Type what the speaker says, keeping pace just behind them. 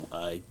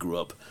I grew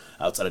up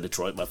outside of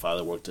Detroit. My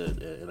father worked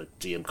in a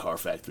GM car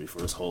factory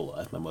for his whole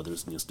life. My mother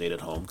stayed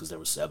at home because there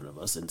were 7 of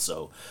us. And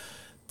so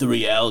the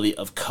reality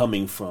of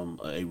coming from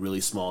a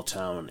really small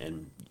town,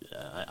 and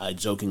I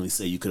jokingly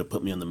say you could have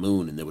put me on the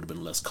moon and there would have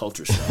been less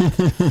culture shock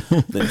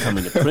than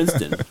coming to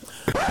Princeton.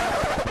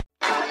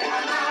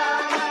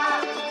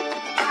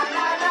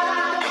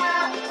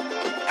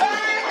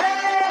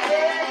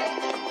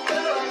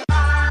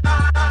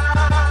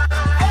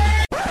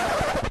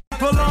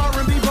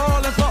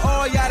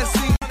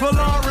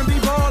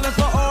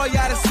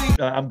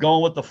 I'm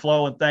going with the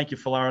flow, and thank you,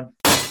 Folarin.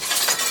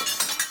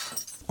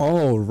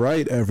 All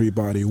right,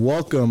 everybody.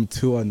 Welcome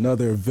to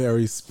another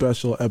very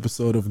special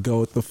episode of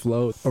Go With The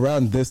Flow.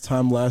 Around this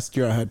time last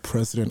year, I had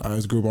President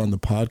Eisgruber on the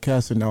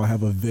podcast, and now I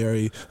have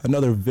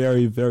another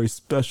very, very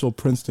special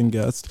Princeton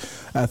guest,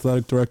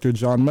 Athletic Director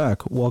John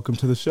Mack. Welcome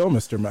to the show,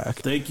 Mr. Mack.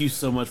 Thank you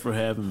so much for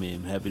having me.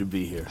 I'm happy to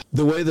be here.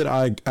 The way that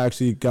I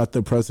actually got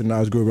the President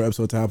Eisgruber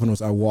episode to happen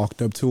was I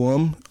walked up to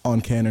him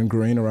on Cannon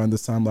Green around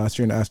this time last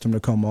year and asked him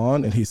to come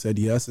on, and he said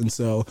yes. And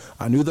so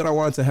I knew that I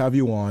wanted to have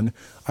you on.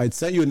 I'd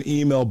sent you an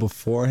email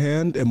beforehand.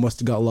 It must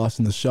have got lost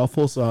in the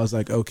shuffle. So I was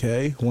like,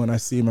 okay, when I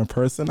see him in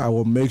person, I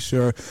will make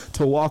sure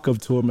to walk up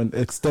to him and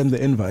extend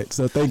the invite.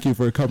 So thank you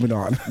for coming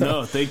on.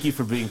 No, thank you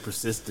for being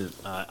persistent.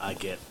 I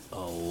get a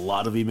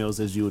lot of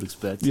emails, as you would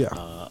expect. Yeah.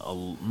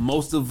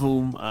 Most of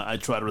whom I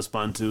try to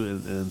respond to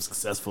and am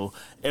successful.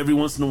 Every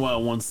once in a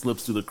while, one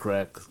slips through the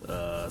cracks.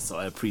 So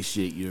I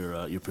appreciate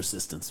your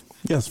persistence.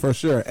 Yes, for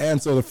sure.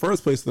 And so the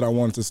first place that I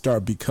wanted to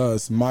start,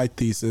 because my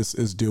thesis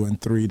is due in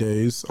 3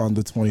 days on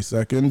the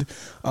 22nd.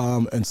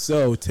 And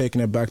so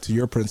taking it back to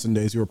your Princeton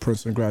days, you were a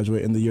Princeton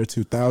graduate in the year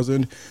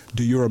 2000.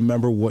 Do you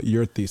remember what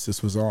your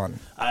thesis was on?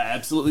 I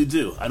absolutely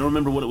do. I don't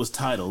remember what it was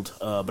titled,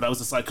 but I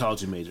was a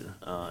psychology major,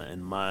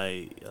 and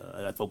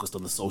I focused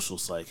on the social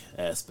psych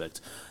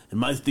aspect. And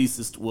my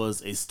thesis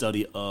was a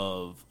study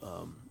of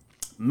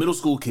middle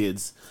school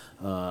kids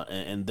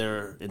and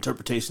their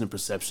interpretation and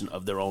perception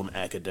of their own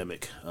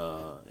academic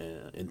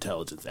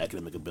intelligence,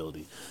 academic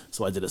ability.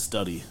 So I did a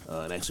study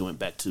and actually went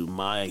back to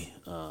my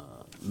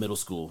middle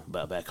school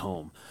back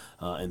home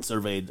and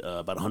surveyed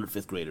about 100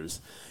 fifth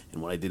graders.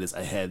 And what I did is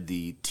I had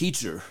the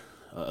teacher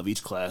of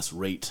each class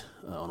rate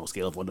on a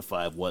scale of 1 to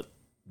 5 what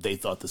they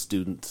thought the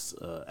students'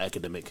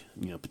 academic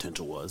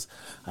potential was.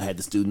 I had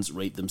the students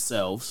rate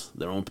themselves,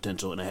 their own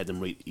potential, and I had them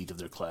rate each of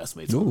their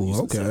classmates on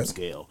the same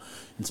scale.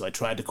 And so I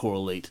tried to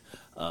correlate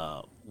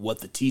what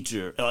the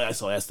teacher. I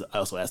also asked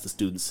the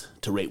students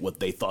to rate what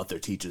they thought their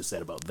teachers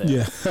said about them.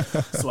 Yeah.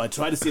 So I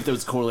tried to see if there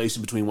was a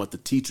correlation between what the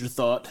teacher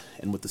thought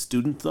and what the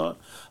student thought.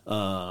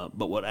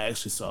 But what I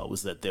actually saw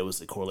was that there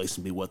was a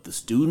correlation between what the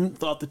student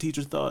thought the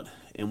teacher thought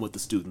and what the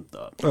student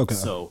thought. Okay.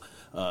 So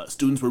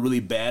students were really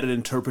bad at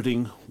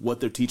interpreting what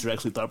their teacher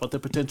actually thought about their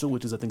potential,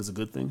 which I think is a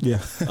good thing. Yeah.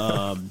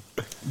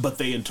 But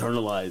they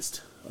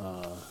internalized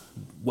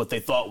what they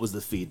thought was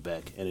the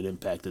feedback, and it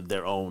impacted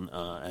their own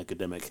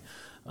academic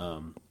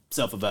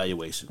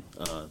self-evaluation.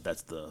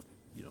 That's the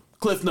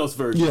Cliff Notes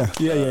version.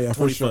 Yeah,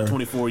 for sure.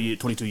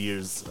 22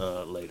 years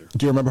later.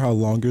 Do you remember how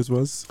long yours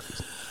was?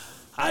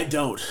 I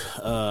don't.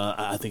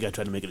 I think I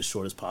tried to make it as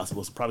short as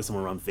possible. So probably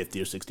somewhere around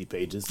 50 or 60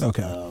 pages.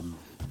 Okay.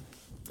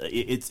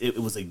 It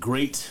was a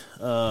great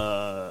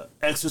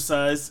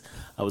exercise.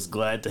 I was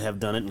glad to have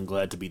done it and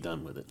glad to be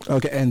done with it.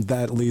 Okay, and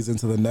that leads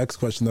into the next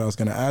question that I was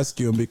going to ask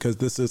you, and because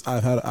I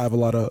have a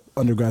lot of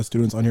undergrad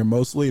students on here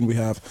mostly, and we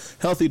have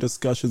healthy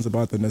discussions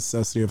about the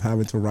necessity of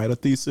having to write a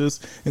thesis.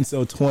 And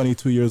so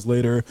 22 years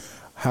later,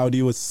 how do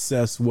you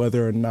assess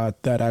whether or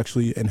not that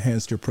actually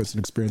enhanced your Princeton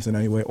experience in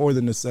any way, or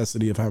the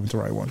necessity of having to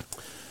write one?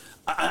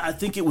 I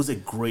think it was a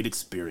great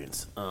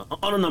experience on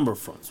a number of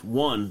fronts.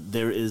 One,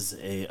 there is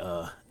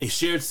a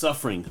shared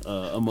suffering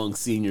among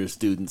senior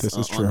students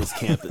on this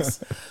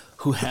campus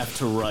who have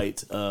to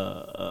write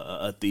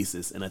a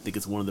thesis, and I think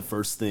it's one of the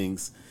first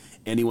things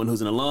anyone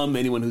who's an alum,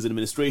 anyone who's in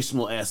administration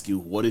will ask you,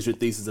 what is your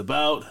thesis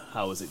about?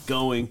 How is it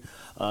going?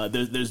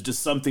 There's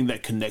just something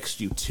that connects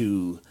you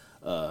to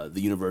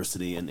the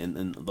university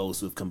and those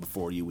who have come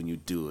before you when you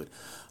do it.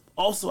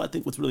 Also, I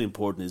think what's really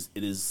important is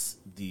it is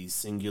the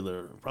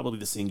singular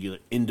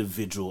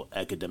individual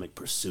academic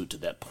pursuit to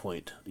that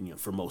point,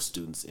 for most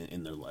students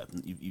in their life.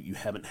 You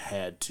haven't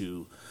had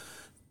to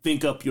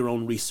think up your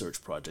own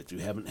research project. You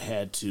haven't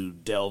had to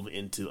delve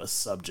into a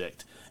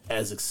subject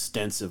as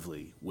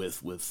extensively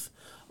with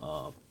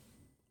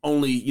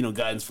only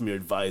guidance from your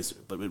advisor,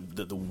 but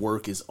the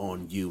work is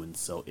on you, and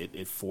so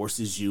it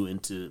forces you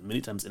into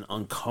many times an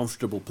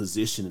uncomfortable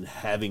position and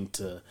having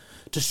to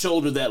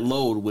shoulder that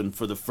load when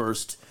for the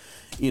first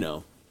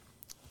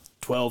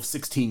 12,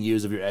 16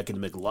 years of your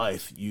academic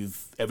life,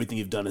 everything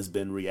you've done has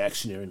been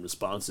reactionary and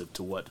responsive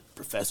to what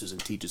professors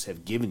and teachers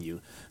have given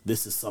you.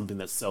 This is something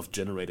that's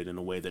self-generated in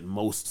a way that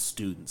most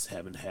students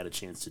haven't had a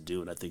chance to do,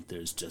 and I think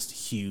there's just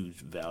huge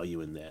value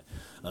in that.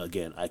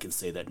 Again, I can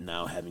say that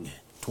now, having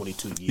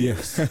 22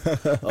 years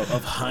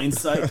of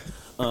hindsight,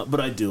 but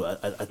I do.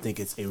 I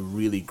think it's a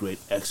really great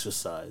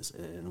exercise,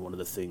 and one of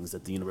the things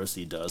that the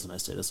university does, and I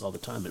say this all the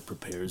time, it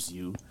prepares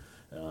you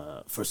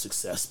for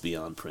success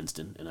beyond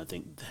Princeton. And I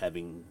think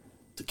having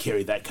to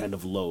carry that kind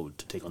of load,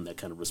 to take on that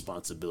kind of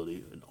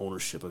responsibility and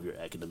ownership of your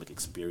academic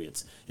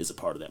experience is a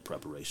part of that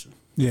preparation.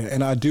 Yeah,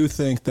 and I do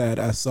think that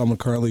as someone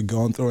currently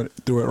going through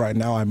it right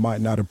now, I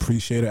might not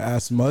appreciate it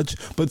as much.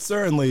 But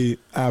certainly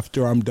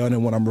after I'm done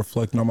and when I'm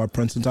reflecting on my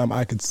Princeton time,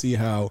 I could see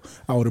how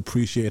I would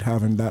appreciate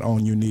having that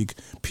own unique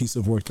piece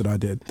of work that I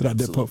did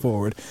put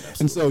forward. Absolutely.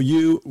 And so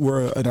you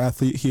were an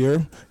athlete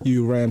here.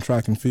 You ran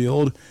track and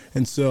field.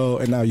 And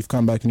now you've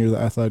come back and you're the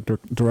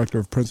athletic director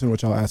of Princeton,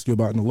 which I'll ask you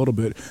about in a little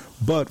bit.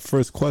 But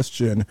first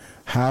question,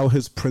 how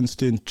has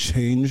Princeton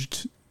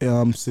changed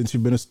since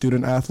you've been a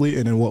student athlete,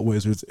 and in what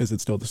ways is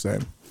it still the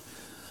same?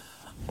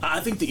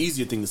 I think the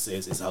easier thing to say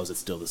is how is it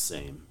still the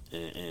same?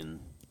 And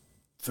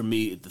for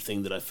me, the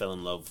thing that I first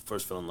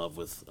fell in love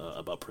with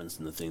about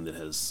Princeton, the thing that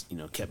has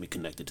kept me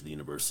connected to the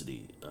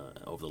university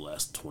over the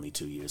last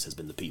 22 years has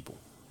been the people.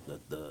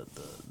 The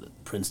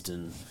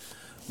Princeton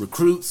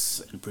recruits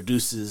and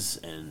produces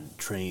and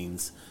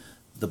trains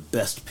the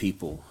best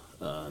people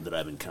that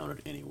I've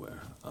encountered anywhere.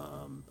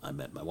 I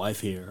met my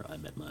wife here. I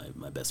met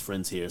my best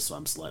friends here, so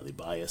I'm slightly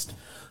biased.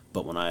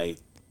 But when I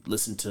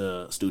listen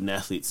to student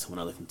athletes, when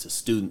I listen to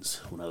students,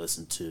 when I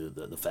listen to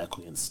the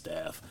faculty and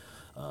staff,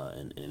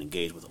 and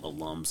engage with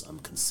alums, I'm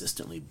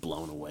consistently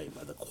blown away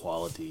by the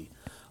quality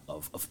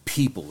of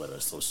people that are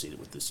associated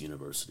with this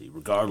university,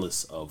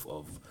 regardless of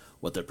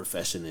what their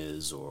profession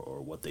is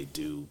or what they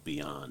do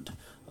beyond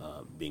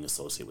being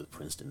associated with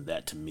Princeton.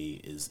 That, to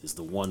me, is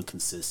the one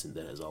consistent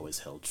that has always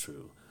held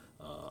true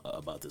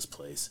about this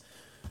place.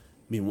 I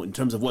mean, in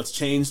terms of what's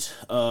changed,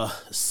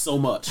 so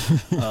much.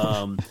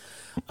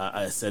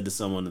 I said to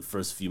someone in the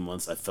first few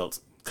months, I felt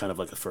kind of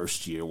like a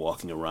first year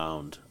walking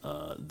around.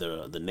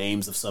 The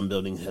names of some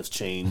buildings have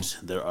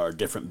changed. There are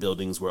different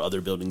buildings where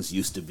other buildings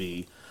used to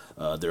be.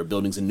 There are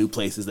buildings in new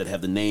places that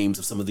have the names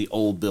of some of the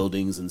old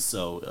buildings, and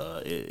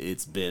so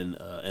it's been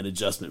an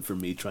adjustment for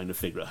me trying to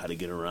figure out how to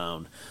get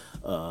around.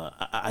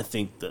 I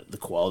think that the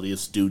quality of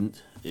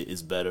student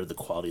is better. The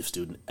quality of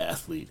student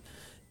athlete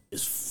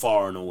is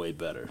far and away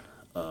better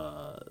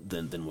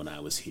than when I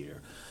was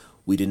here.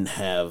 We didn't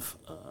have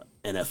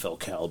NFL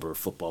caliber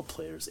football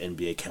players,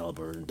 NBA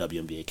caliber and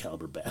WNBA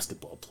caliber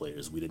basketball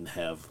players. We didn't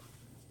have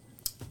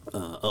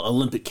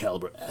Olympic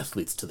caliber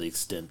athletes to the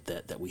extent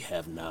that we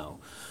have now,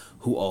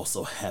 who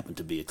also happen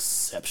to be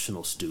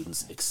exceptional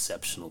students,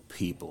 exceptional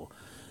people.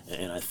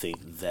 And I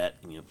think that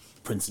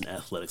Princeton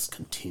athletics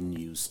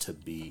continues to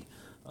be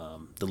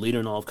the leader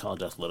in all of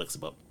college athletics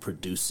about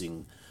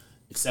producing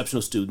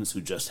exceptional students who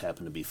just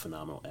happen to be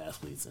phenomenal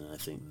athletes. And I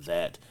think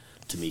that,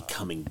 to me,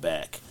 coming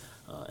back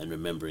and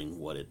remembering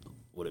what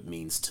it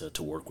means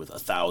to work with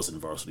 1,000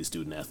 varsity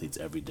student athletes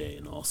every day,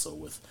 and also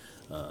with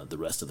the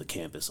rest of the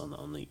campus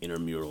on the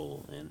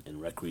intramural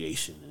and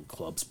recreation and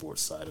club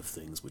sports side of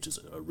things, which is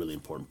a really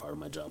important part of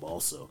my job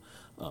also.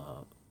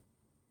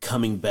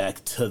 Coming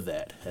back to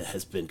that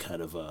has been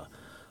kind of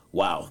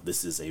wow,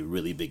 this is a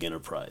really big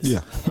enterprise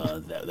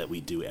that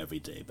we do every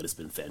day. But it's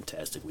been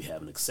fantastic. We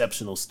have an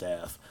exceptional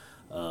staff,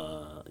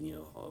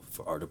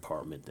 for our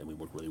department, and we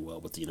work really well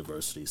with the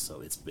university.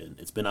 So it's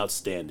been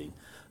outstanding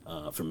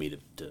for me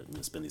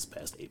to spend these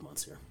past 8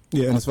 months here.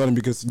 Yeah, and it's funny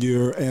because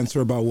your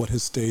answer about what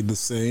has stayed the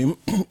same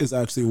is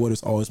actually what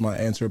is always my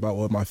answer about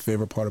what my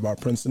favorite part about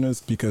Princeton is,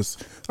 because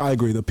I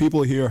agree, the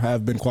people here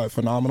have been quite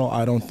phenomenal.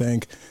 I don't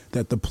think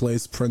that the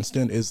place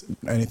Princeton is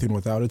anything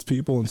without its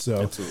people, and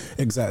so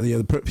Absolutely. Exactly,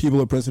 the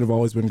people at Princeton have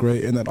always been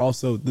great. And then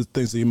also the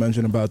things that you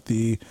mentioned about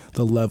the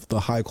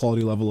high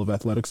quality level of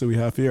athletics that we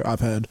have here.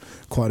 I've had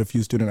quite a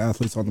few student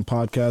athletes on the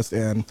podcast,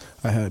 and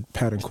I had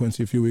Pat and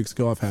Quincy a few weeks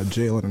ago. I've had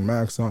Jalen and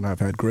Max on.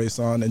 I've had Grace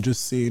on, and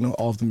just seeing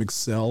all of them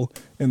excel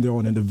in their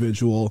own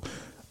individual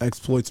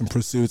exploits and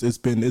pursuits, it's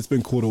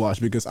been cool to watch,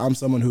 because I'm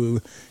someone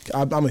who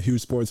I'm a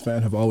huge sports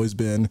fan, have always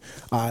been.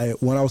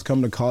 When I was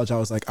coming to college, I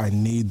was like, I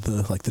need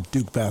the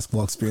Duke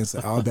basketball experience,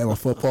 the Alabama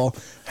football.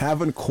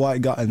 Haven't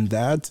quite gotten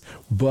that,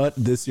 but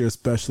this year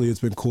especially, it's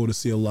been cool to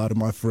see a lot of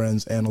my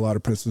friends and a lot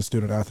of Princeton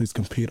student athletes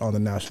compete on the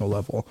national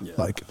level.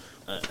 Yeah.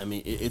 I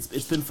mean, it's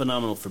been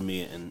phenomenal for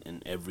me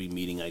in every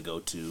meeting I go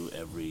to,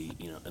 every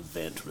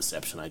event,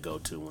 reception I go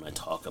to, when I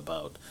talk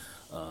about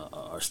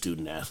our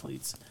student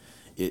athletes.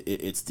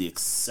 It's the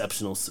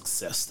exceptional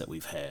success that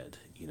we've had.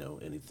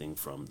 Anything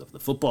from the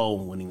football,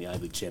 winning the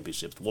Ivy League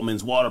championships,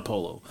 women's water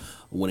polo,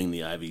 winning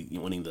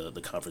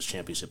the conference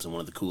championships, and one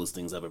of the coolest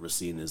things I've ever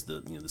seen is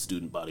the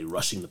student body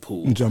rushing the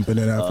pool, jumping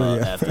in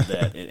after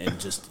that, and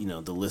just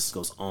the list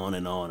goes on.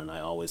 And I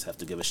always have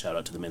to give a shout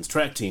out to the men's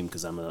track team,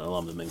 because I'm an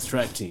alum of the men's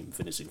track team,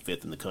 finishing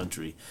 5th in the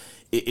country.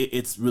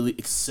 It's really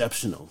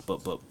exceptional,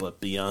 but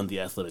beyond the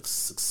athletic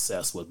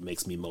success, what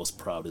makes me most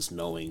proud is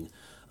knowing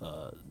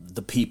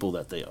the people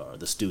that they are,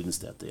 the students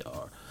that they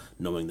are,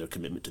 knowing their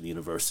commitment to the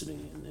university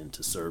and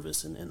to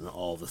service and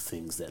all the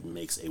things that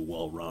makes a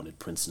well-rounded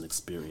Princeton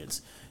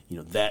experience.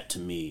 That to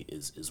me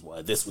is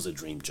why this was a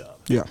dream job.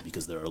 Yeah.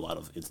 Because there are a lot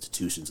of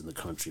institutions in the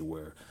country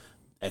where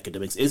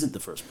academics isn't the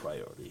first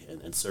priority,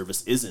 and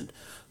service isn't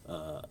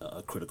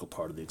a critical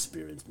part of the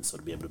experience. And so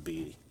to be able to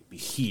be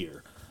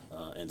here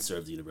and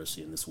serve the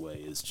university in this way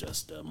is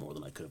just more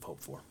than I could have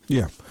hoped for.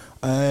 Yeah.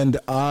 And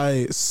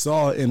I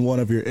saw in one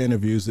of your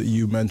interviews that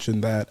you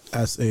mentioned that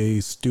as a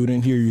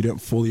student here, you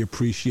didn't fully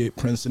appreciate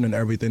Princeton and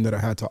everything that it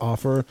had to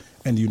offer,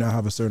 and you now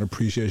have a certain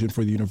appreciation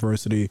for the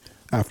university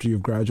after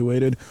you've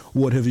graduated.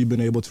 What have you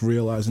been able to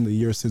realize in the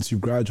years since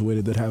you've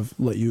graduated that have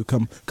let you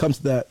come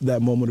to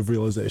that moment of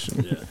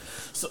realization? Yeah.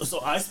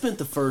 So I spent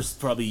the first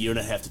probably year and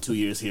a half to 2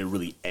 years here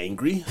really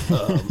angry.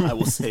 I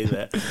will say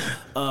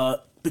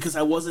that. Because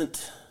I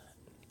wasn't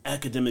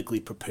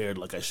academically prepared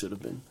like I should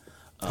have been.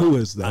 Who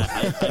is that?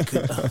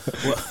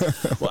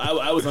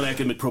 I was on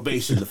academic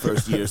probation the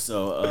first year,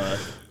 so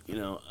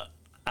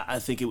I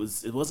think it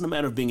wasn't a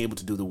matter of being able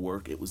to do the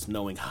work; it was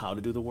knowing how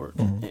to do the work.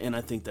 Mm-hmm. And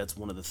I think that's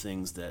one of the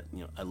things that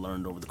I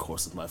learned over the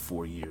course of my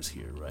 4 years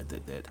here. Right,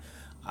 that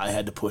I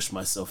had to push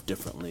myself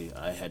differently.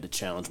 I had to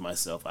challenge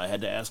myself. I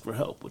had to ask for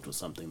help, which was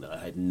something that I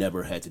had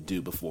never had to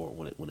do before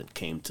when it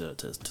came to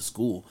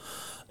school.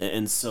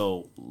 And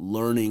so,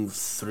 learning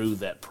through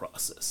that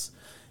process.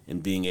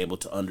 And being able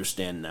to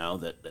understand now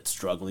that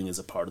struggling is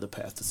a part of the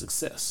path to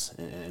success.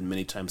 And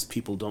many times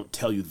people don't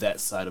tell you that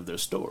side of their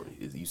story.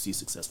 You see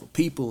successful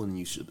people and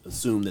you should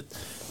assume that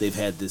they've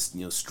had this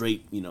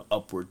straight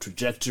upward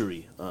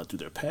trajectory through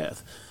their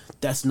path.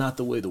 That's not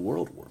the way the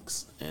world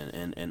works.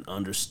 And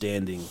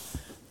understanding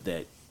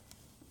that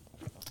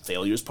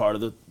failure is part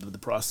of the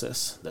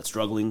process, that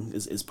struggling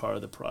is part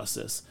of the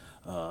process,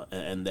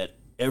 and that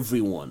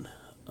everyone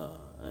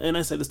and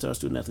I say this to our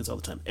student athletes all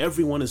the time,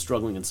 everyone is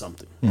struggling in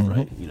something, mm-hmm.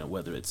 right?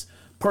 Whether it's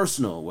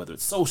personal, whether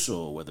it's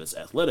social, whether it's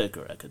athletic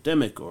or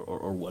academic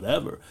or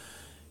whatever.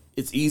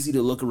 It's easy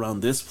to look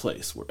around this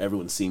place where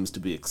everyone seems to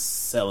be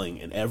excelling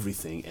in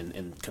everything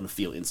and kind of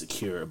feel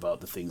insecure about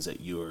the things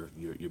that you're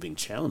being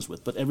challenged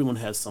with. But everyone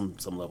has some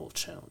level of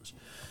challenge.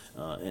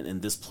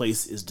 And this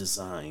place is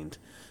designed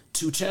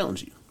to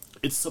challenge you.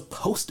 It's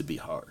supposed to be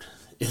hard.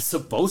 It's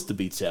supposed to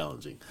be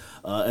challenging.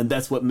 And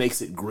that's what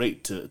makes it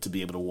great to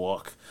be able to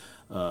walk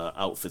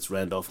out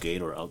Fitzrandolph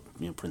Gate or out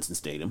Princeton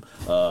Stadium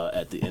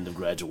at the end of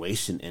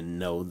graduation and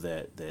know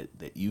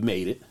that you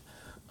made it.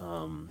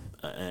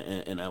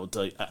 And I will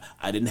tell you,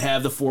 I didn't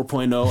have the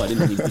 4.0. I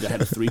didn't even think I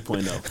had a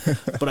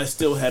 3.0. But I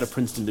still had a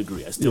Princeton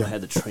degree. I still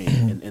had the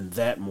training. And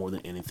that, more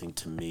than anything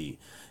to me,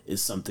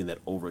 is something that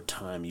over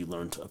time you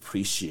learn to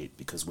appreciate,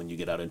 because when you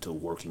get out into a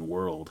working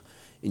world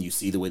and you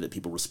see the way that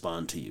people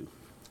respond to you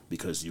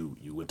because you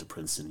went to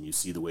Princeton, and you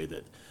see the way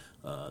that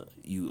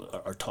you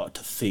are taught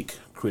to think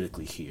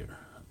critically here.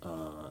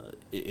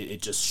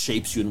 It just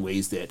shapes you in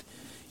ways that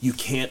you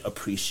can't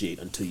appreciate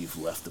until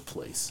you've left the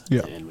place.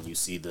 Yeah. And when you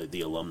see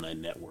the alumni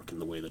network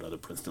and the way that other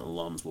Princeton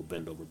alums will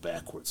bend over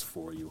backwards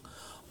for you,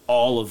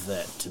 all of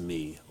that to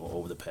me,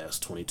 over the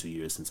past 22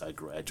 years since I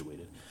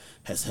graduated,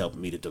 has helped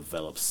me to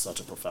develop such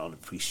a profound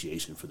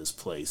appreciation for this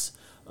place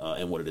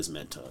and what it has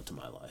meant to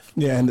my life.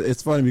 Yeah, and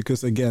it's funny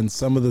because, again,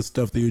 some of the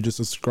stuff that you just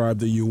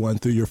described that you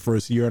went through your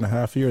first year and a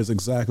half here is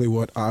exactly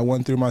what I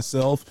went through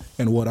myself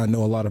and what I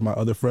know a lot of my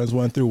other friends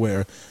went through,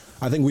 where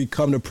I think we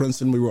come to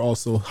Princeton, we were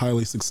also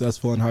highly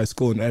successful in high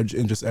school and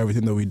in just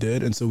everything that we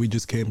did. And so we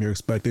just came here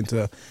expecting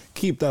to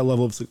keep that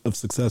level of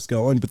success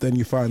going. But then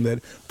you find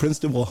that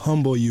Princeton will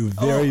humble you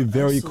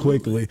very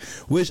quickly,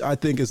 which I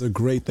think is a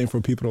great thing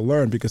for people to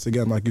learn because,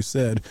 again, like you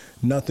said,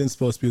 nothing's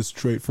supposed to be a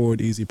straightforward,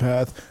 easy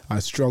path. I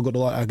struggled a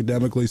lot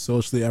academically,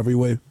 socially, every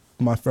way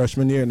my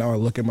freshman year. Now I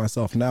look at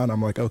myself now and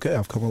I'm like, okay,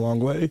 I've come a long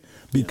way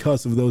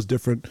because of those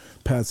different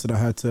paths that I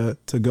had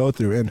to go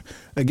through. And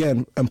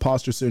again,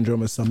 imposter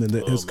syndrome is something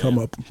that has come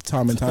up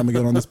time and time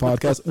again on this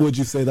podcast. Would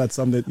you say that's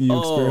something that you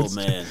experienced?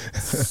 Oh man,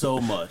 so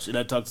much. And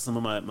I talked to some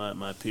of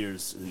my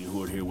peers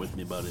who are here with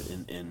me about it.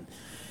 And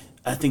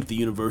I think the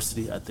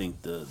university, I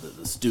think the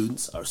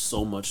students are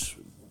so much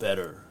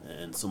better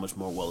and so much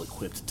more well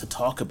equipped to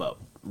talk about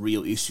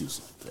real issues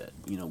like that.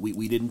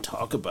 We didn't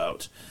talk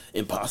about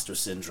imposter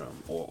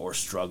syndrome or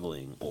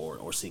struggling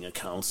or seeing a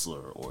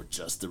counselor or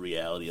just the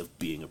reality of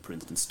being a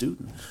Princeton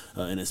student,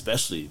 and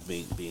especially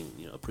being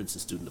a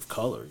Princeton student of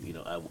color.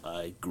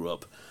 I grew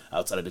up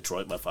outside of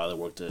Detroit. My father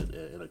worked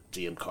in a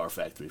GM car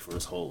factory for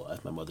his whole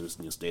life. My mother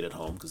stayed at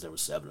home because there were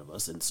 7 of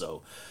us, and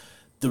so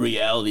the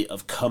reality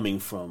of coming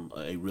from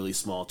a really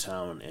small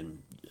town, and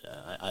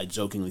I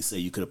jokingly say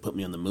you could have put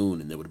me on the moon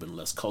and there would have been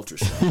less culture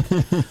shock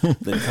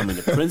than coming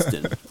to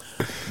Princeton.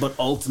 But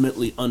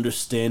ultimately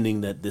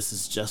understanding that this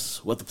is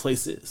just what the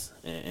place is.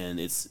 And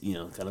it's,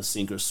 kind of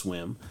sink or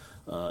swim.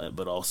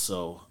 But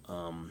also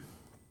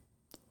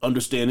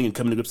understanding and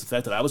coming to grips with the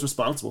fact that I was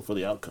responsible for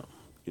the outcome.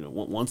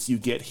 Once you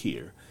get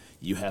here,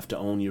 you have to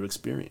own your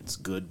experience,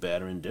 good,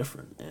 bad, or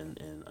indifferent.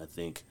 And I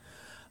think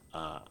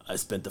I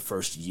spent the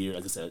first year,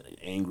 like I said,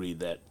 angry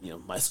that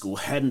my school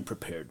hadn't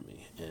prepared me.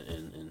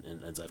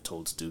 And as I've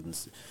told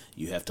students,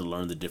 you have to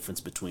learn the difference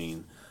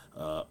between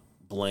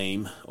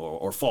blame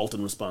or fault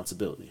and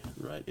responsibility,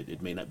 right?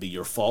 It may not be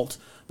your fault,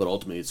 but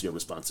ultimately it's your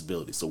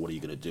responsibility. So what are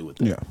you going to do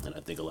with it? Yeah. And I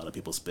think a lot of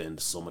people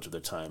spend so much of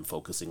their time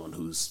focusing on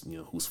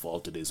whose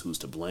fault it is, who's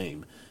to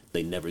blame.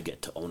 They never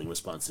get to owning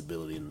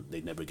responsibility, and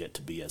they never get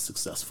to be as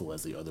successful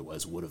as they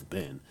otherwise would have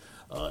been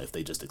if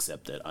they just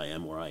accept that I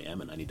am where I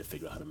am and I need to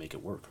figure out how to make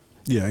it work.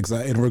 Yeah,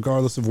 exactly. And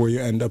regardless of where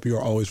you end up,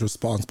 you're always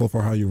responsible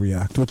for how you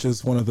react, which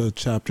is one of the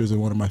chapters in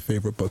one of my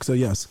favorite books. So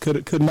yes,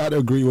 could not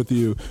agree with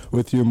you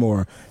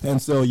more. And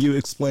so you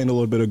explained a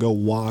little bit ago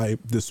why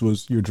this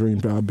was your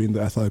dream job, being the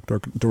athletic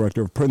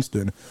director of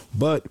Princeton.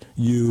 But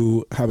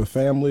you have a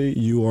family.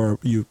 You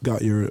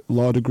got your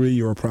law degree.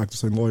 You're a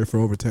practicing lawyer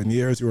for over 10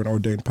 years. You're an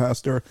ordained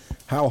pastor.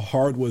 How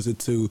hard was it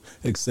to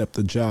accept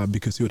the job?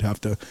 Because you would have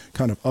to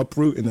kind of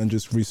uproot and then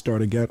just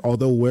restart again.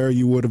 Although where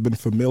you would have been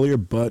familiar,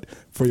 but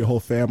for your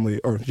whole family,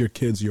 or your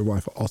kids, your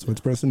wife also went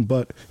to Princeton,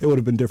 but it would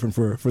have been different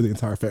for the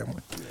entire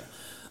family.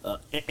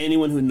 Yeah.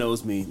 Anyone who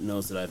knows me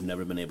knows that I've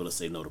never been able to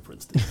say no to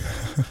Princeton.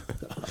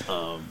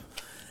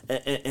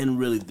 And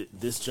really,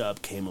 this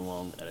job came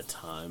along at a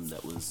time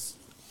that was,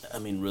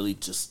 really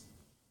just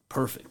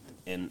perfect.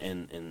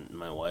 And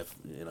my wife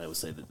and I would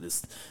say that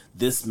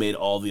this made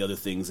all the other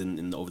things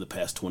in over the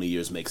past 20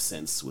 years make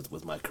sense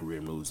with my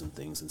career moves and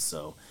things. And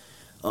so,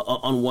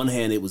 on one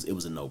hand, it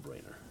was a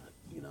no-brainer,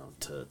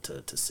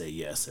 to say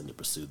yes and to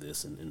pursue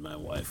this. And my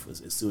wife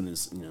was, as soon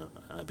as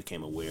I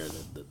became aware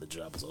that the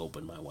job was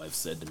open, my wife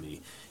said to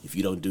me, "If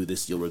you don't do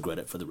this, you'll regret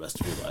it for the rest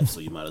of your life.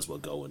 So you might as well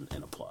go and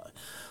apply."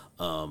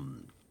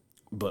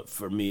 But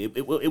for me,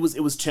 it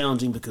was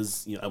challenging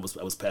because I was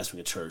pastoring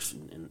a church,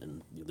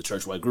 and the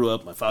church where I grew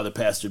up, my father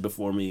pastored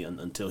before me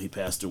until he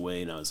passed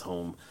away, and I was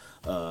home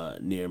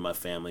near my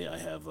family. I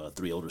have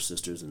 3 older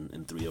sisters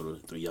and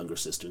 3 younger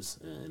sisters,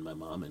 and my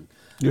mom. And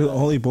you're the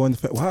only boy in the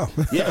family. Wow,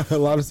 yeah, a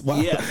lot of wow.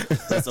 Yeah,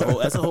 that's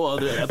a whole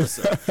other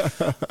episode.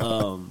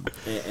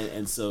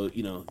 And so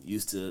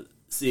used to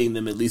seeing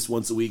them at least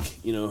once a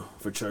week,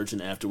 for church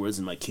and afterwards,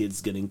 and my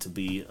kids getting to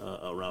be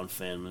around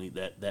family.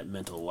 That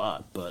meant a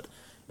lot, but.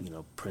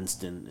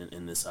 Princeton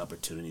and this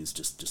opportunity is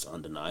just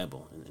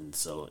undeniable. And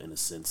so, in a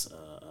sense,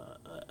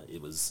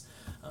 it was,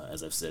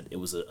 as I've said, it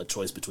was a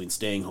choice between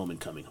staying home and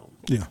coming home.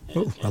 Yeah,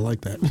 I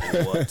like that. And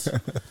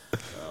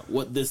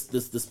what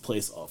this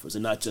place offers,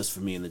 and not just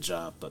for me in the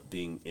job, but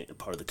being a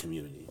part of the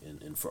community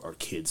and for our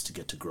kids to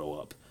get to grow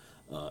up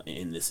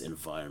in this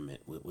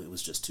environment, it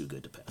was just too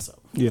good to pass up.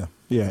 Yeah.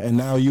 And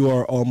now you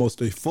are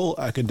almost a full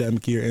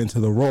academic year into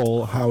the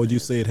role. How would you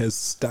say it has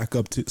stacked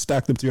up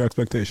to your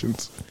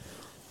expectations?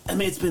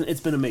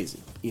 It's been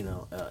amazing.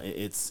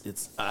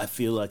 I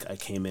feel like I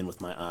came in with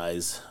my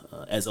eyes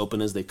as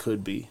open as they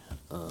could be,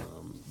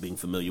 being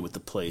familiar with the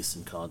place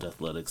and college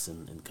athletics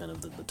and kind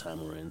of the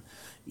time we're in.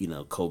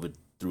 COVID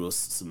threw us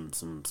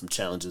some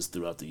challenges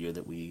throughout the year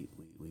that we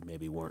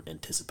maybe weren't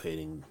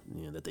anticipating.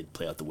 That they'd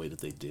play out the way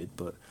that they did.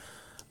 But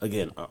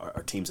again,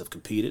 our teams have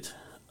competed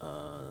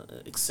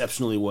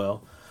exceptionally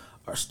well.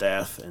 Our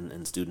staff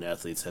and student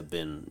athletes have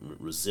been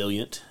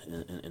resilient,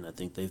 and I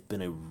think they've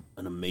been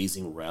an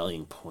amazing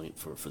rallying point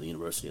for the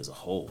university as a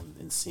whole,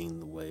 and seeing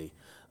the way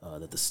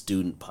that the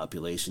student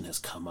population has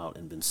come out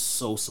and been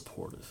so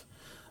supportive.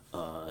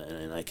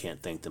 And I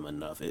can't thank them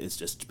enough. It's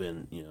just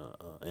been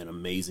an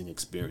amazing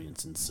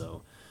experience, and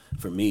so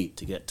for me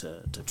to get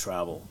to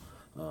travel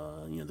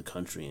the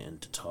country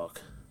and to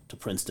talk to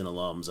Princeton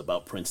alums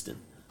about Princeton.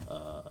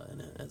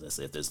 And as I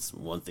say, if there's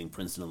one thing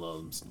Princeton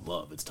alums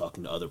love, it's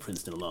talking to other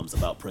Princeton alums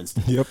about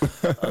Princeton. Yep.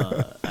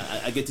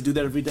 I get to do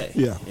that every day.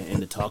 Yeah. And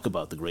to talk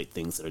about the great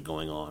things that are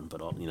going on, but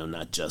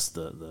not just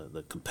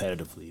the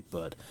competitively,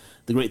 but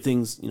the great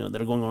things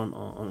that are going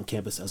on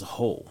campus as a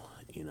whole.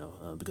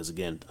 Because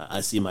again,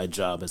 I see my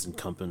job as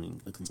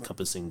encompassing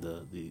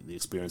the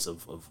experience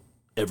of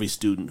every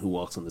student who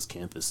walks on this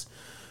campus,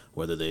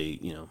 whether they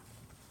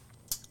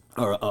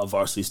are a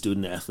varsity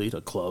student athlete,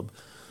 a club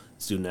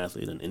student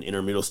athlete, an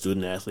intramural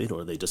student athlete,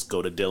 or they just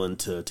go to Dillon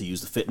to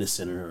use the fitness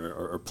center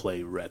or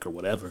play rec or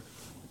whatever.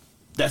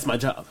 That's my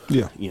job.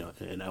 Yeah.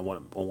 And I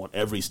want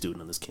every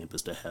student on this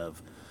campus to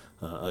have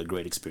a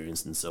great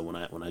experience. And so when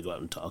I go out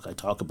and talk, I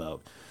talk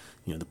about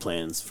the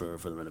plans for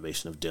the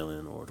renovation of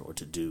Dillon or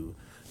to do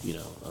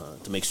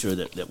to make sure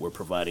that we're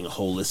providing a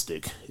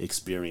holistic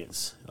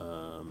experience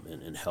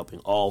and helping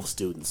all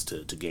students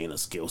to gain a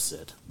skill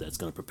set that's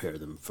going to prepare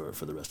them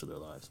for the rest of their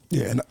lives.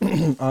 Yeah,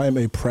 and I am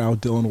a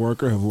proud Dillon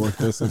worker. I've worked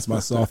there since my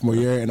sophomore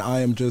year, and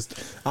I'm just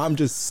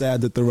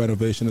sad that the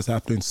renovation is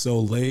happening so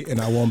late,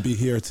 and I won't be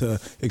here to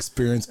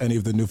experience any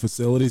of the new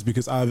facilities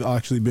because I've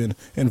actually been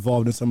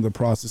involved in some of the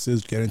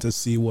processes, getting to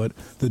see what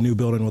the new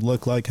building would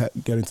look like,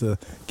 getting to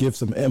give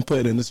some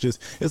input, and it's a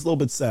little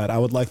bit sad. I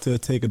would like to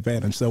take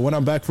advantage. So when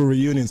I'm back for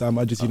reunions, I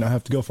might just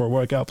have to go for a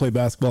workout, play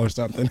basketball or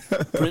something.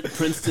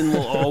 Princeton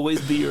will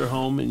always be your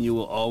home, and you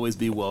will always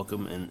be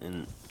welcome.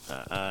 And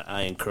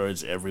I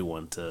encourage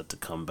everyone to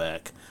come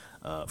back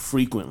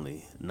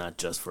frequently, not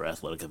just for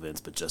athletic events,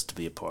 but just to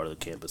be a part of the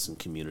campus and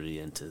community,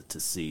 and to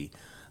see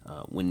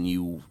when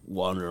you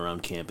wander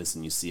around campus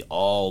and you see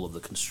all of the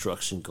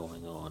construction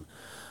going on.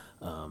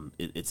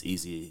 it's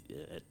easy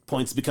at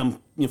points to become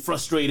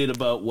frustrated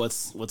about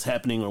what's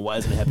happening or why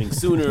isn't it happening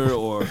sooner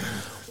or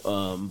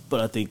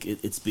but I think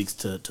it speaks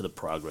to the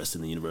progress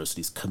in the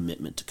university's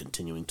commitment to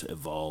continuing to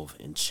evolve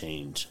and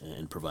change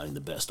and providing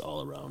the best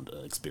all-around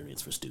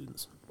experience for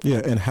students.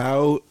 Yeah, and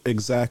how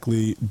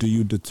exactly do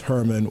you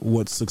determine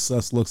what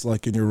success looks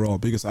like in your role?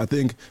 Because I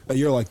think a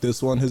year like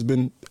this one has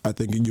been, I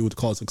think you would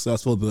call it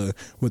successful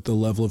with the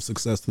level of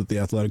success that the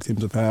athletic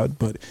teams have had.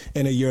 But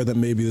in a year that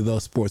maybe the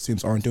sports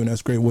teams aren't doing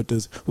as great, what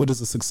does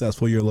a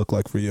successful year look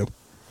like for you?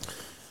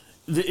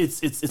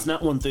 It's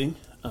not one thing.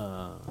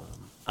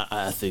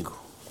 I think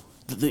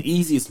the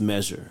easiest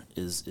measure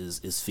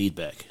is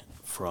feedback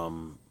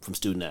from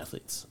student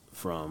athletes,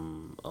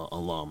 from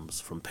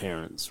alums, from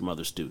parents, from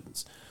other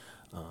students.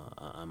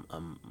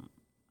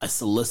 I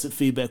solicit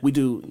feedback. We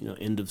do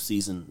end of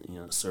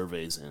season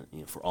surveys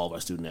and for all of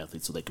our student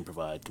athletes so they can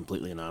provide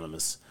completely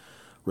anonymous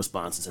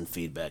responses and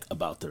feedback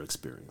about their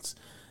experience.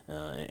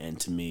 And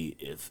to me,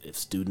 if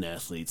student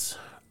athletes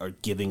are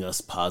giving us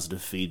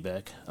positive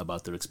feedback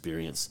about their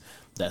experience,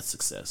 that's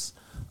success.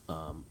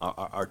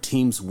 Our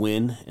teams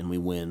win, and we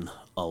win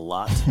a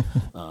lot,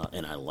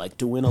 and I like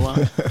to win a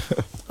lot.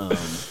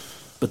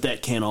 But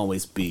that can't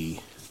always be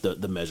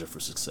the measure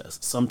for success.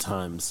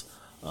 Sometimes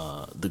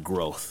the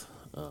growth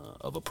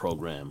of a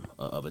program,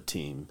 of a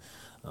team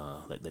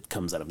that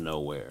comes out of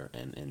nowhere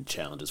and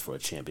challenges for a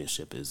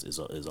championship is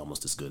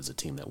almost as good as a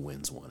team that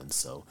wins one. And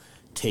so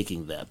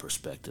taking that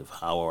perspective,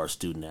 how are our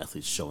student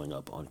athletes showing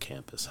up on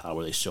campus? How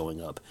are they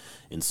showing up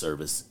in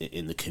service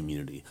in the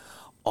community?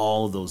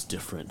 All of those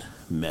different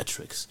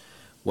metrics.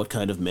 What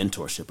kind of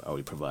mentorship are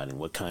we providing?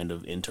 What kind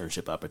of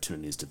internship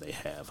opportunities do they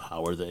have?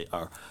 How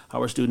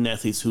are student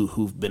athletes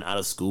who've been out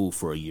of school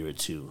for a year or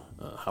two?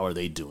 How are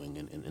they doing,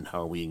 and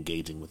how are we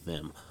engaging with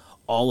them?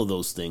 All of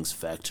those things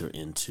factor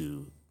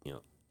into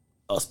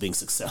us being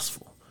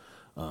successful,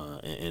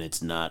 and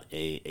it's not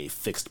a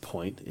fixed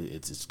point.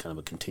 It's kind of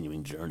a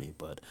continuing journey.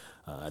 But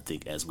I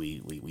think as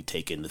we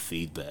take in the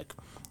feedback,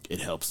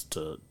 it helps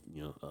to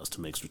us to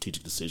make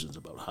strategic decisions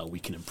about how we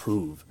can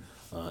improve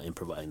in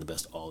providing the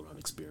best all-around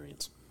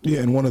experience.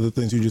 Yeah, and one of the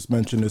things you just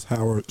mentioned is how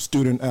our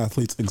student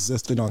athletes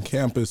existed on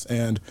campus.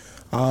 And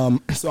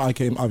so I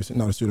came, obviously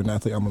not a student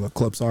athlete, I'm on the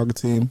club soccer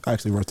team. I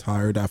actually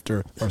retired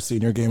after our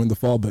senior game in the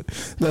fall, but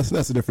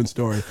that's a different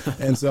story.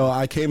 And so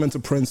I came into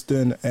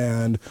Princeton,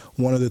 and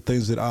one of the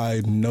things that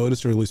I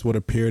noticed, or at least what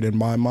appeared in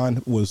my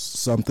mind, was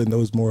something that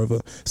was more of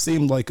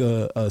seemed like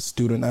a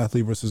student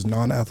athlete versus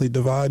non-athlete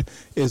divide.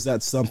 Is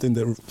that something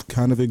that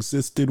kind of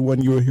existed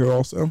when you were here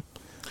also?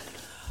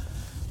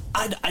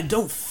 I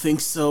don't think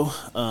so.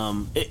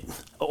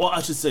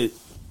 I should say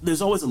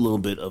there's always a little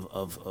bit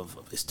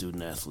of a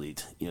student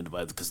athlete,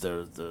 divided because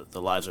the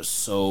lives are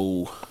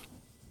so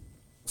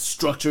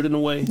structured in a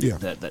way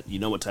that you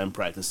know what time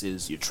practice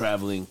is. You're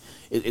traveling.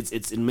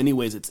 It's in many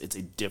ways it's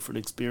a different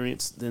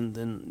experience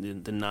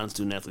than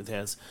non-student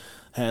athletes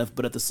have.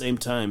 But at the same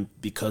time,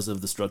 because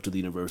of the structure of the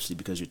university,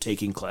 because you're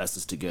taking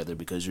classes together,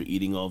 because you're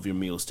eating all of your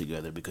meals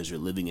together, because you're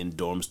living in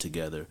dorms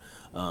together,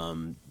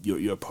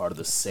 you're part of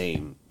the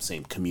same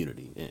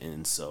community.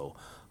 And so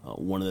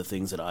one of the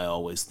things that I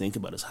always think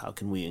about is how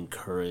can we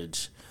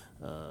encourage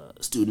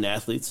student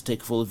athletes to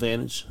take full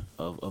advantage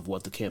of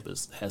what the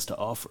campus has to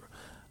offer.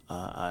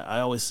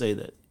 I always say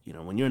that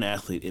when you're an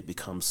athlete, it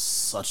becomes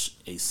such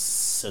a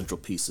central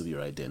piece of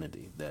your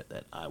identity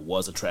that I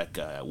was a track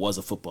guy, I was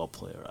a football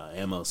player, I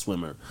am a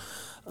swimmer,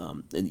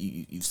 and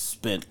you've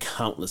spent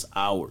countless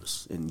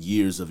hours and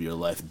years of your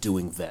life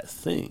doing that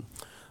thing.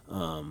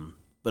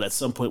 But at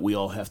some point, we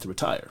all have to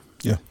retire.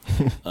 Yeah.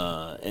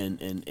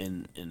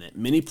 And at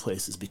many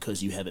places,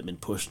 because you haven't been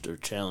pushed or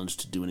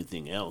challenged to do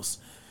anything else,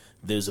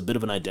 there's a bit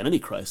of an identity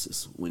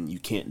crisis when you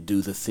can't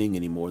do the thing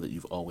anymore that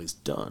you've always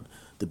done.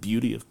 The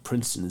beauty of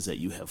Princeton is that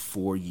you have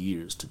 4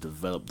 years to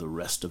develop the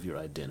rest of your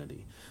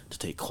identity, to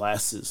take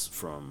classes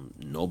from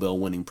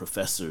Nobel-winning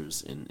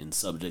professors in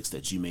subjects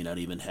that you may not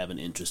even have an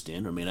interest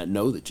in or may not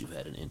know that you've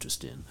had an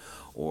interest in,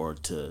 or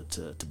to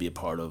be a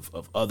part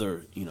of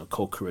other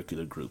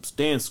co-curricular groups,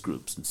 dance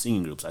groups and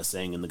singing groups. I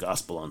sang in the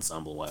gospel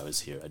ensemble while I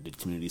was here. I did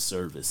community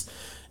service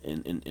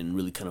and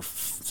really kind of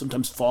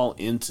sometimes fall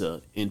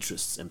into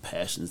interests and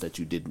passions that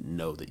you didn't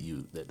know that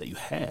you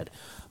had,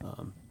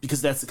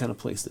 because that's the kind of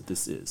place that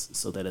this is.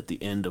 So that at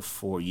the end of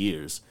 4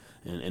 years,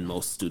 and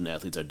most student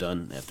athletes are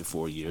done after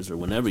 4 years or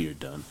whenever you're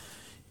done,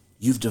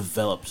 you've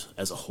developed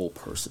as a whole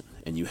person,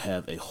 and you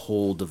have a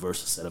whole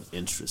diverse set of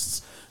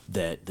interests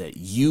that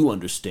you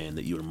understand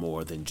that you're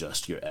more than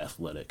just your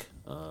athletic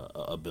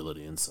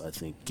ability. And so I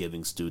think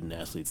giving student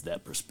athletes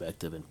that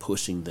perspective and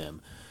pushing them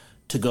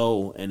to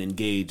go and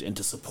engage and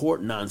to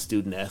support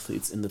non-student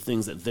athletes in the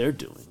things that they're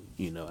doing.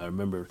 I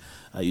remember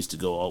I used to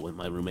go all when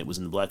my roommate was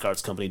in the Black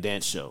Arts Company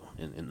dance show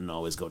and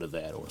always go to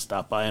that, or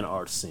stop by an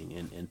art sing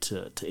and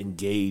to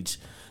engage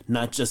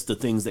not just the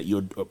things that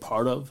you're a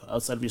part of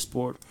outside of your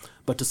sport,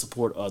 but to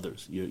support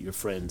others, your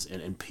friends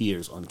and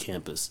peers on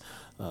campus.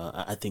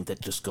 I think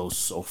that just goes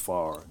so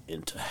far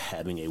into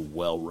having a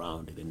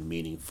well-rounded and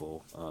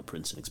meaningful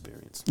Princeton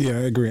experience. Yeah,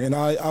 I agree. And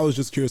I was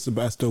just curious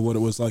as to what it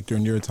was like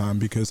during your time,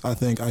 because I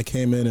think I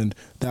came in and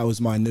that was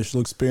my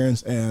initial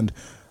experience. And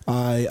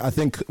I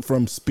think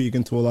from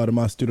speaking to a lot of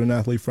my student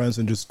athlete friends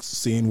and just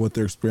seeing what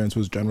their experience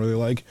was generally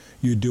like,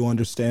 you do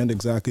understand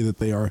exactly that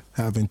they are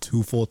having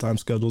two full-time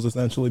schedules,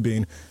 essentially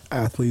being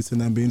athletes and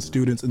then being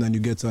students, and then you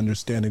get to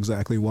understand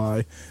exactly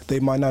why they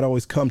might not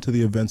always come to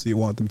the events that you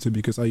want them to.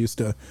 Because I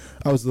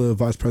was the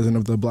vice president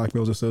of the Black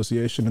Males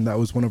Association, and that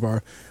was one of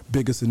our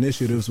biggest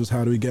initiatives, was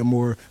how do we get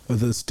more of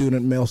the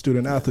male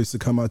student athletes to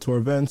come out to our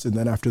events. And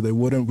then after they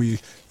wouldn't,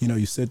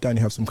 you sit down,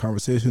 you have some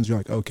conversations, you're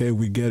like, okay,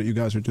 we get it, you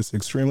guys are just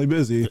extremely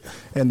busy.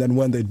 And then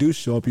when they do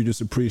show up, you just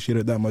appreciate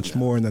it that much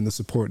more, and then the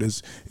support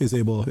is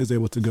able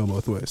to go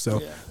both ways.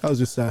 So I was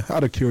just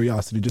out of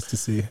curiosity, just to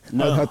see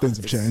how things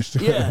have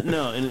changed.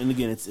 And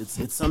again,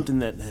 it's something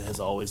that has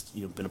always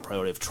been a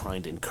priority of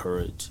trying to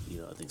encourage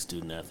I think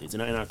student athletes,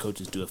 and our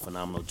coaches do a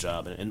phenomenal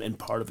job, and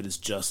part of it is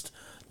just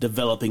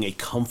developing a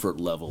comfort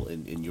level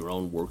in your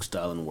own work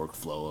style and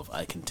workflow of,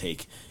 I can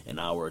take an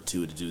hour or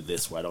two to do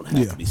this where I don't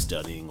have to be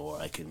studying, or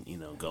I can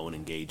go and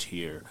engage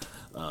here.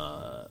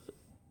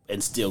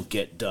 And still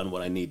get done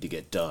what I need to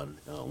get done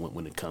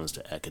when it comes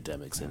to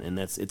academics, and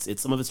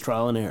it's some of it's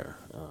trial and error,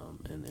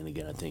 and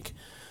again, I think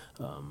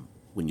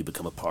when you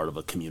become a part of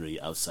a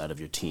community outside of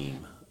your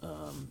team,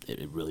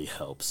 it really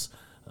helps,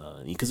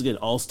 because again,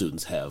 all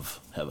students have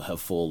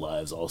full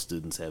lives, all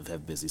students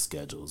have busy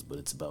schedules, but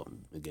it's about,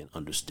 again,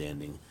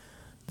 understanding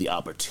the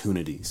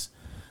opportunities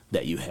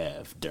that you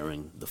have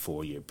during the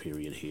 4-year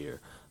period here.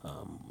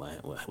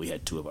 We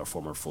had 2 of our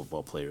former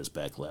football players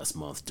back last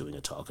month doing a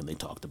talk, and they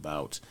talked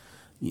about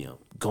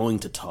going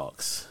to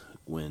talks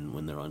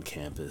when they're on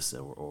campus,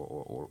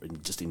 or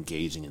just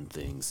engaging in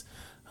things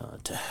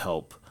to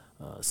help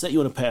set you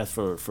on a path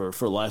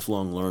for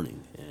lifelong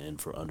learning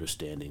and for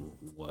understanding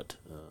what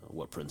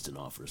Princeton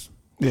offers.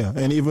 Yeah,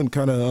 and even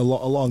kind of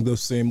along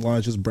those same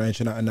lines, just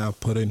branching out and now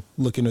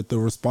looking at the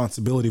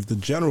responsibility of the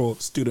general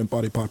student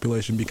body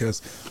population,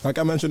 because like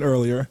I mentioned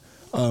earlier,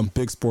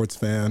 big sports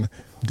fan.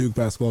 Duke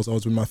basketball has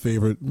always been my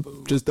favorite.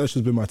 That's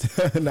just been my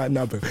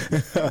not big.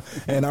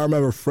 And I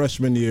remember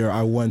freshman year,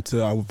 I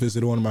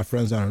visited one of my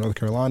friends down in North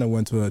Carolina,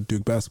 went to a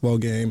Duke basketball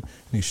game,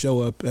 and you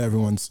show up,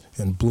 everyone's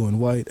in blue and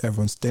white,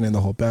 everyone's standing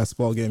the whole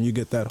basketball game. You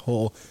get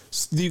the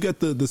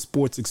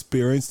sports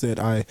experience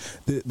that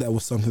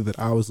was something that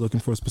I was looking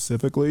for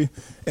specifically.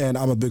 And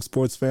I'm a big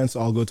sports fan, so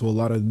I'll go to a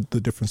lot of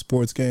the different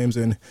sports games.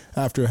 And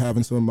after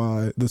having some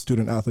of the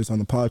student athletes on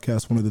the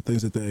podcast, one of the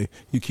things that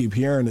you keep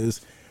hearing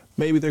is,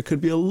 maybe there could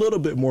be a little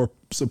bit more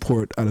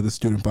support out of the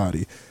student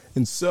body.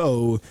 And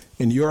so,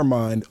 in your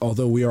mind,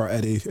 although we are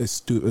at a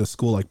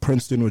school like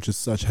Princeton, which has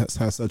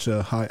such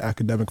a high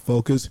academic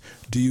focus,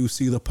 do you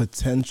see the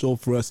potential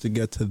for us to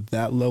get to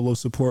that level of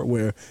support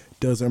where it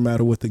doesn't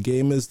matter what the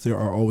game is, there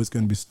are always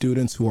going to be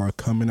students who are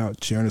coming out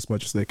cheering as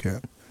much as they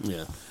can?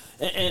 Yeah.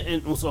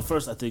 And so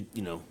first, I think,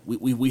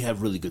 we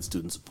have really good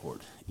student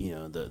support.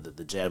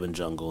 The Jab and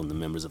Jungle and the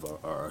members of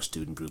our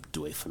student group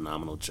do a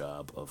phenomenal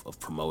job of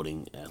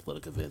promoting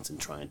athletic events and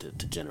trying to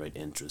generate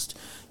interest.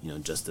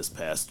 Just this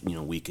past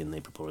weekend,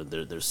 they promoted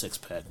their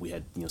 6-pack. We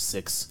had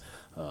 6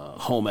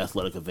 home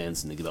athletic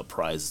events, and they give out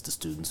prizes to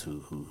students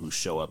who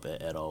show up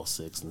at all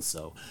 6. And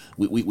so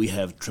we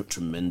have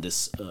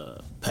tremendous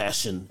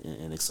passion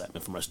and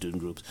excitement from our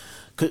student groups.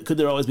 Could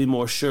there always be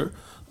more? Sure.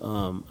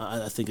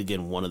 I think,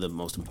 again, one of the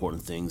most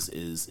important things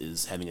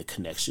is having a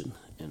connection.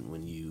 And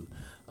when you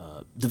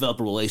develop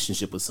a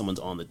relationship with someone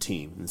on the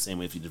team, in the same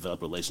way if you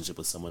develop a relationship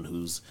with someone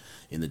who's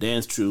in the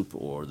dance troupe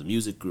or the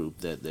music group,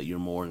 that you're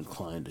more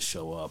inclined to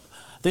show up.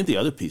 I think the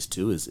other piece,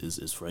 too,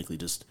 is frankly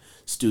just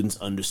students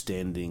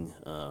understanding,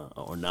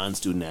 or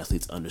non-student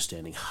athletes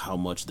understanding how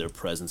much their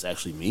presence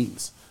actually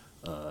means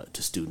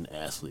to student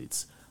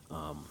athletes.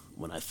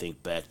 When I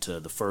think back to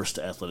the first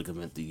athletic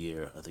event of the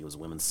year, I think it was a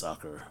women's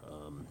soccer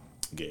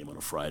game on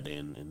a Friday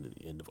in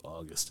the end of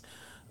August.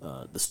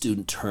 The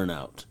student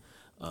turnout.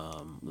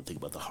 When I think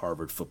about the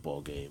Harvard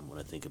football game, when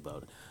I think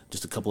about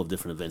just a couple of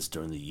different events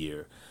during the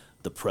year,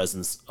 the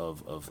presence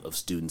of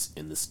students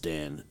in the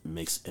stand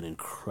makes an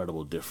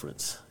incredible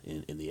difference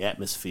in the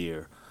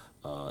atmosphere,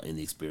 in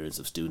the experience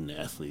of student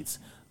athletes.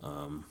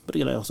 But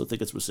again, I also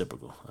think it's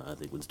reciprocal. I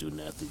think when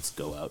student athletes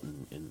go out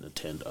and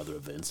attend other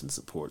events and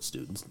support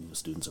students,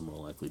 students are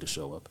more likely to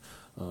show up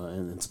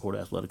and support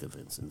athletic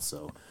events. And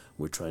so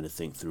we're trying to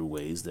think through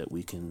ways that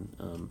we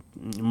can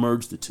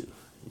merge the two,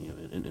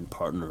 and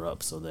partner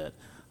up so that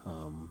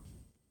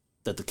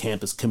that the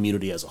campus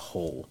community as a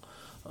whole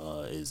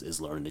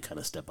is learning to kind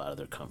of step out of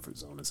their comfort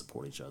zone and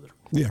support each other.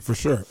 Yeah, for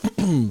sure.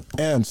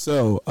 And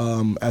so,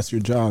 as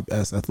your job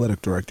as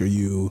athletic director,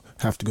 you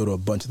have to go to a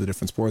bunch of the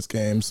different sports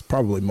games,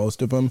 probably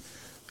most of them.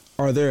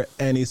 Are there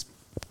any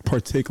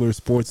particular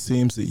sports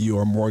teams that you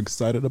are more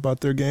excited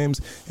about their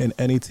games, and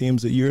any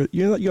teams that you're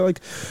like,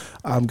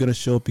 I'm gonna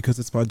show up because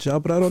it's my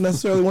job, but I don't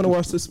necessarily want to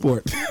watch this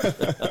sport.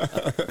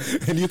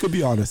 And you could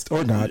be honest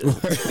or not.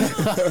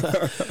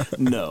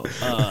 No,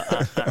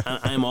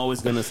 I am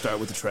always going to start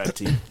with the track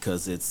team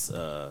because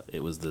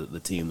it was the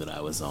team that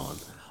I was on.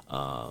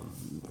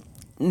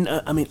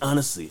 I mean,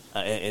 honestly,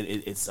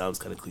 it sounds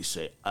kind of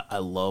cliche. I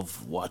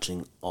love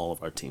watching all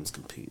of our teams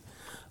compete.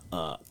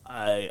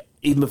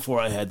 Even before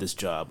I had this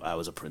job, I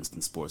was a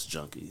Princeton sports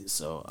junkie,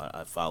 so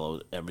I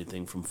followed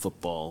everything from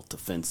football to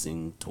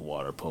fencing to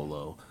water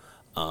polo,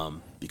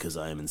 because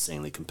I am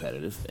insanely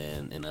competitive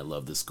and I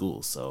love the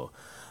school. So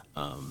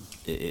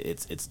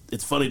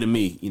it's funny to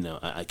me, you know.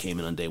 I came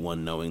in on day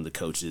one knowing the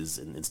coaches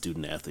and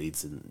student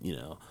athletes, and you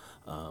know,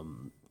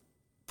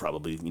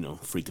 probably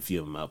freaked a few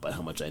of them out by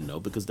how much I know,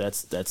 because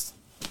that's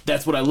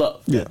what I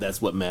love. Yeah.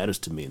 That's what matters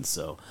to me, and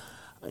so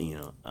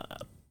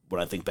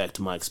when I think back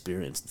to my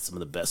experience, some of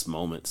the best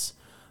moments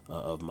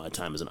of my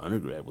time as an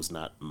undergrad was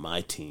not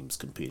my teams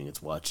competing.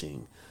 It's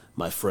watching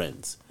my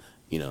friends,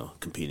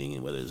 competing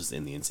in, whether it's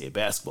in the NCAA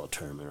basketball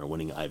tournament or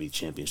winning an Ivy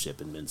championship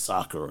in men's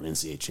soccer or an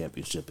NCAA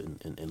championship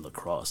in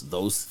lacrosse.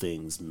 Those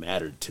things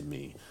mattered to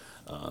me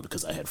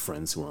because I had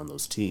friends who were on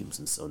those teams.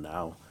 And so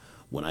now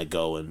when I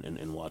go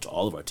and watch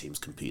all of our teams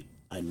compete,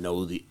 I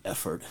know the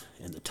effort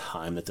and the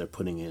time that they're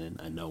putting in,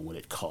 and I know what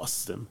it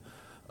costs them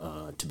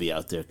to be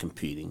out there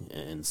competing.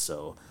 And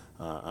so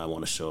I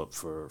want to show up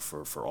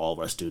for all of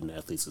our student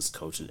athletes as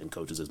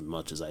coaches as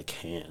much as I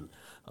can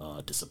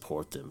to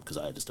support them, because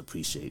I just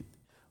appreciate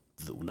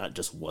not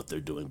just what they're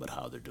doing, but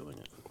how they're doing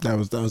it. That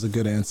was a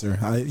good answer.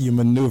 You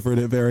maneuvered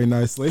it very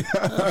nicely.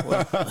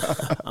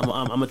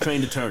 I'm a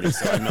trained attorney,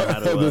 so I know how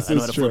to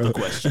flip a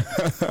question.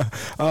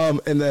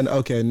 And then,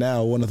 okay,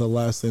 now one of the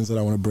last things that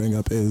I want to bring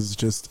up is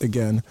just,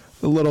 again,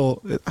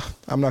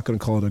 I'm not going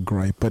to call it a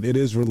gripe, but it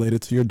is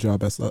related to your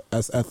job as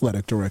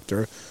athletic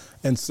director.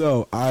 And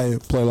so I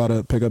play a lot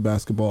of pickup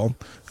basketball.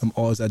 I'm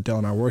always at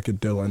Dillon. I work at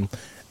Dillon.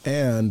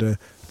 And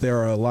there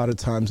are a lot of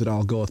times that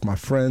I'll go with my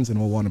friends and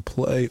we'll want to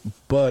play,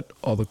 but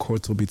all the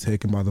courts will be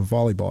taken by the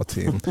volleyball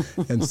team.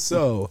 And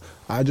so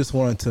I just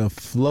wanted to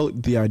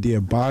float the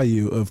idea by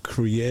you of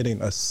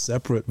creating a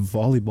separate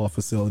volleyball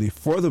facility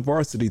for the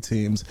varsity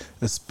teams,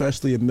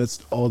 especially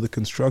amidst all the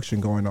construction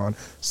going on,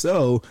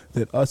 so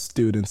that us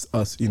students,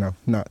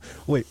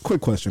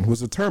 quick question.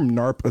 Was the term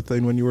NARP a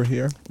thing when you were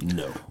here?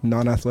 No.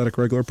 Non-athletic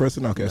regular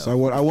person? Okay, no.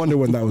 So I wonder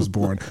when that was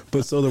born.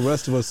 But so the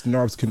rest of us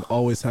NARPs can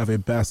always have a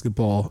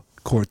basketball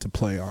court to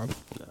play on.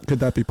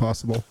 Could that be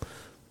possible?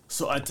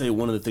 So I tell you,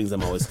 one of the things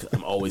I'm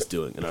always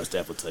doing, and our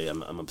staff will tell you,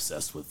 I'm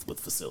obsessed with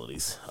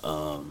facilities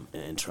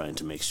and trying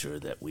to make sure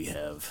that we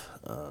have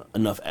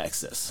enough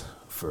access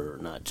for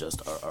not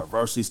just our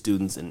varsity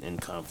students in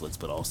conflicts,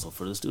 but also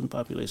for the student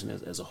population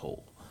as a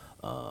whole.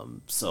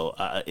 So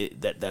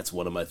that's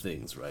one of my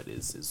things, right?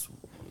 Is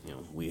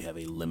we have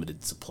a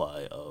limited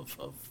supply of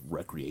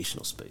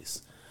recreational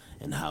space,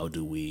 and how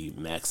do we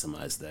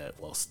maximize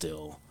that while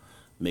still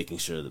making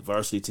sure the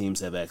varsity teams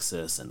have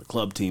access and the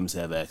club teams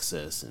have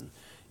access. And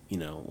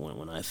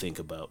when I think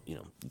about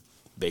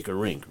Baker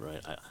Rink,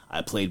 right,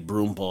 I played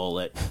broom ball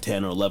at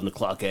 10 or 11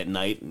 o'clock at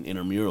night in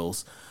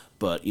intramurals,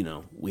 but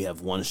we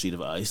have one sheet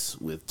of ice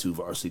with two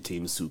varsity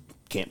teams who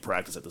can't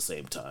practice at the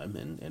same time,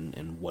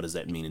 and what does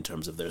that mean in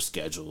terms of their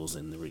schedules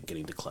and they're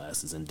getting to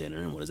classes and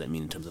dinner, and what does that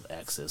mean in terms of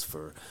access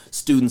for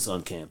students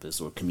on campus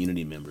or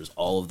community members?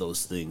 All of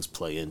those things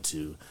play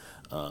into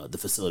the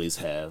facilities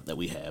that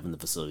we have and the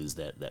facilities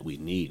that we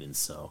need. And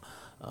so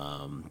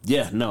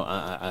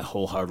I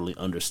wholeheartedly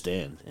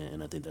understand,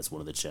 and I think that's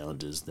one of the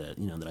challenges that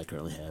that I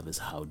currently have, is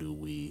how do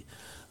we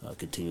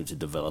continue to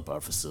develop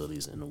our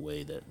facilities in a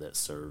way that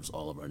serves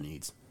all of our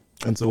needs.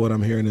 And so what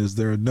I'm hearing is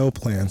there are no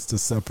plans to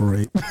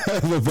separate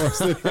the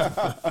varsity.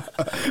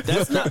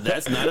 That's not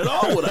at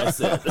all what I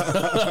said.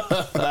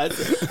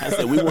 I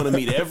said we want to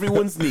meet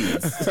everyone's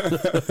needs.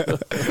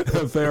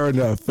 Fair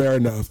enough.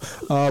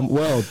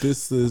 Well,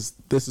 this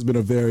has been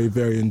a very,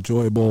 very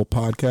enjoyable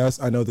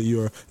podcast. I know that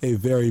you are a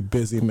very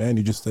busy man.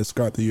 You just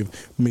described that you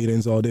have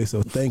meetings all day.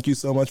 So thank you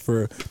so much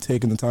for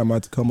taking the time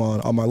out to come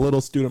on my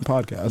little student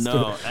podcast.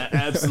 No,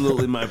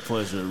 absolutely my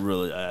pleasure.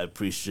 Really, I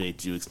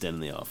appreciate you extending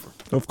the offer.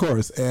 Of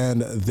course. And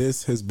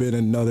this has been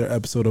another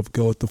episode of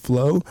Go With The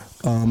Flow.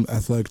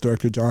 Athletic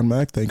Director John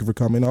Mack, thank you for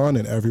coming on.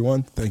 And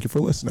everyone, thank you for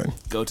listening.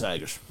 Go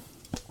Tigers.